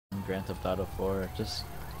Grand Theft Auto 4.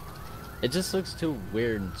 It just looks too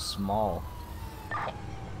weird and small.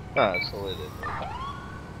 Oh, so it is.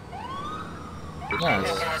 Yeah,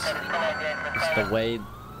 it's the way the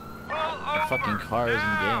fucking cars in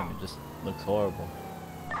game. It just looks horrible.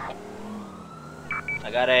 I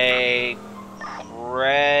got a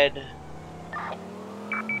red. I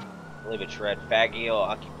believe it's red. Faggio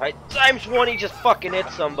occupied. Times 1, he just fucking hit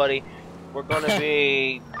somebody. We're gonna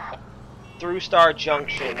be through Star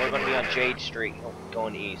Junction. We're gonna be on Jade Street. Oh,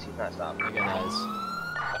 going east. He's not stopping. Look at eyes.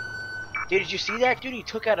 Dude, did you see that? Dude, he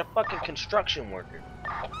took out a fucking construction worker.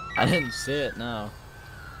 I didn't see it, no.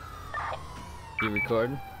 You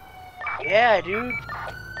recording? Yeah, dude.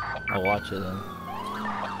 I'll watch it then.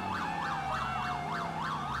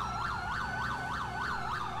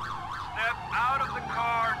 Step out of the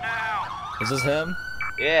car now. Is this him?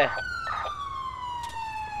 Yeah.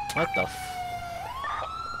 What the f...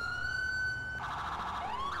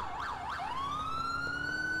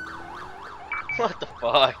 What the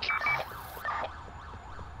fuck?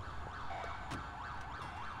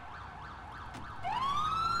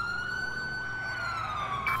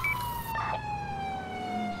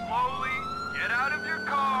 Slowly, get out of your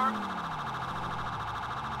car.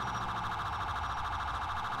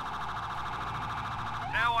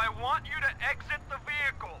 Now I want you to exit the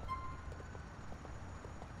vehicle.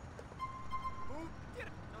 Move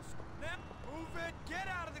it, get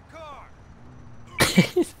out of the car.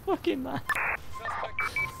 He's fucking mad. Suspect is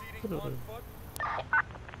proceeding on foot.